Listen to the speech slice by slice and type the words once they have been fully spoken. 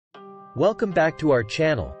Welcome back to our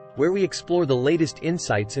channel, where we explore the latest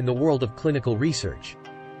insights in the world of clinical research.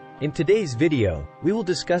 In today's video, we will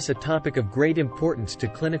discuss a topic of great importance to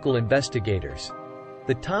clinical investigators: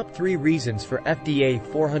 the top 3 reasons for FDA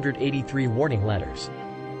 483 warning letters.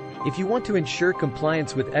 If you want to ensure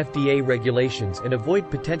compliance with FDA regulations and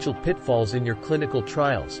avoid potential pitfalls in your clinical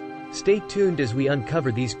trials, stay tuned as we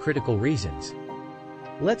uncover these critical reasons.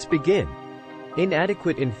 Let's begin.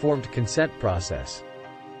 Inadequate informed consent process.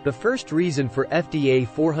 The first reason for FDA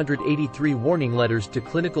 483 warning letters to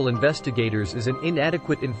clinical investigators is an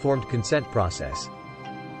inadequate informed consent process.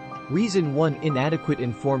 Reason 1: Inadequate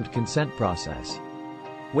informed consent process.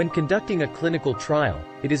 When conducting a clinical trial,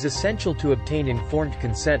 it is essential to obtain informed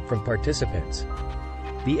consent from participants.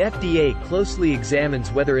 The FDA closely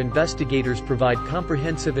examines whether investigators provide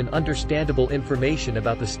comprehensive and understandable information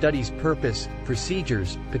about the study's purpose,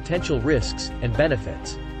 procedures, potential risks, and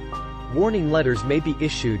benefits. Warning letters may be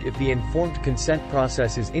issued if the informed consent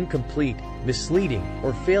process is incomplete, misleading,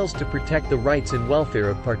 or fails to protect the rights and welfare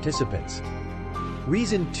of participants.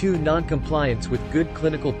 Reason 2: Noncompliance with good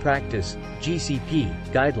clinical practice (GCP)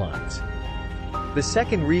 guidelines. The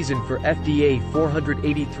second reason for FDA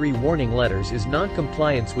 483 warning letters is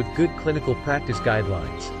noncompliance with good clinical practice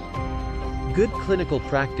guidelines. Good clinical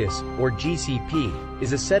practice, or GCP,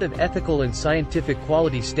 is a set of ethical and scientific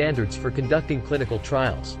quality standards for conducting clinical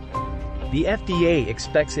trials. The FDA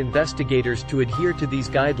expects investigators to adhere to these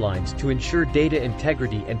guidelines to ensure data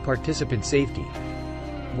integrity and participant safety.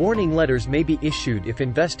 Warning letters may be issued if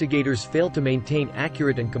investigators fail to maintain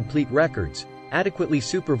accurate and complete records, adequately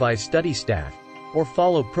supervise study staff, or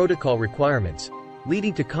follow protocol requirements,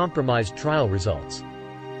 leading to compromised trial results.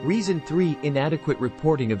 Reason 3: Inadequate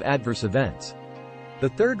reporting of adverse events.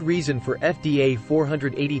 The third reason for FDA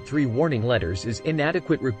 483 warning letters is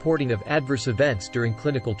inadequate reporting of adverse events during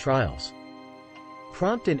clinical trials.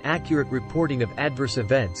 Prompt and accurate reporting of adverse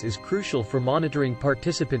events is crucial for monitoring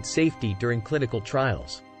participant safety during clinical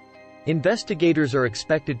trials. Investigators are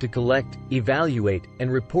expected to collect, evaluate, and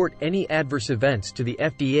report any adverse events to the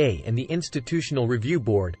FDA and the Institutional Review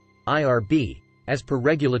Board (IRB), as per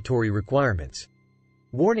regulatory requirements.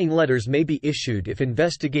 Warning letters may be issued if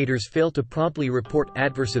investigators fail to promptly report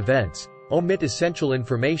adverse events, omit essential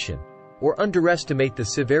information, or underestimate the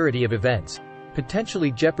severity of events,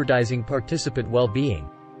 potentially jeopardizing participant well-being.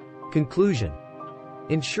 Conclusion: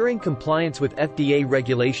 ensuring compliance with FDA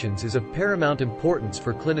regulations is of paramount importance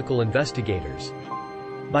for clinical investigators.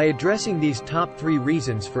 By addressing these top 3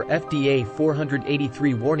 reasons for FDA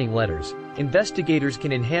 483 warning letters, investigators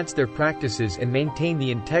can enhance their practices and maintain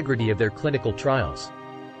the integrity of their clinical trials.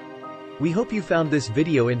 We hope you found this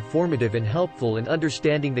video informative and helpful in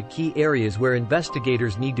understanding the key areas where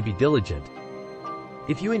investigators need to be diligent.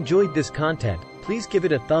 If you enjoyed this content, please give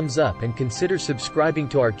it a thumbs up and consider subscribing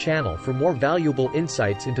to our channel for more valuable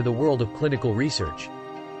insights into the world of clinical research.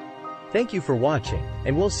 Thank you for watching,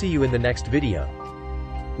 and we'll see you in the next video.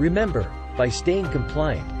 Remember, by staying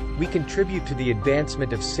compliant, we contribute to the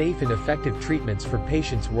advancement of safe and effective treatments for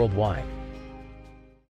patients worldwide.